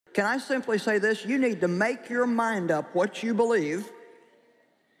Can I simply say this? You need to make your mind up what you believe.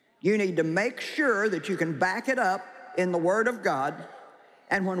 You need to make sure that you can back it up in the Word of God.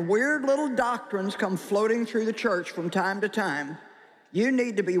 And when weird little doctrines come floating through the church from time to time, you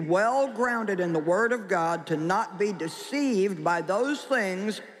need to be well grounded in the Word of God to not be deceived by those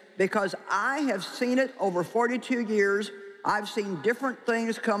things, because I have seen it over 42 years. I've seen different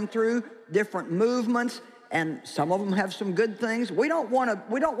things come through, different movements, and some of them have some good things. We don't want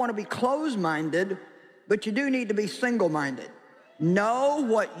to be closed-minded, but you do need to be single-minded. Know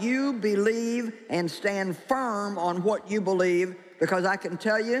what you believe and stand firm on what you believe, because I can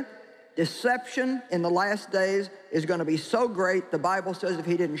tell you, deception in the last days is going to be so great. The Bible says if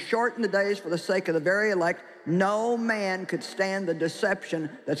he didn't shorten the days for the sake of the very elect, no man could stand the deception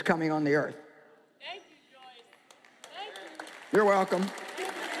that's coming on the earth. Thank you, Joyce. Thank you. You're welcome.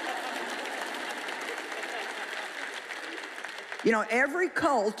 You know, every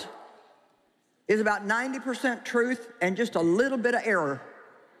cult is about 90% truth and just a little bit of error.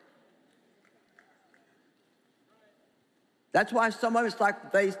 That's why some of it's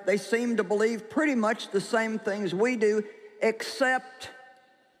like they seem to believe pretty much the same things we do, except,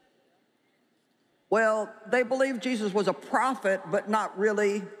 well, they believe Jesus was a prophet, but not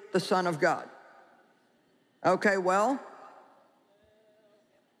really the Son of God. Okay, well,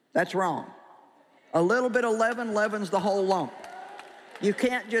 that's wrong. A little bit of leaven leavens the whole lump. You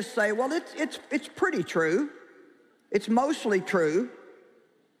can't just say, well, it's pretty true. It's mostly true.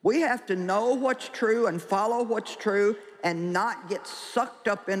 We have to know what's true and follow what's true and not get sucked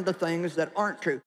up into things that aren't true.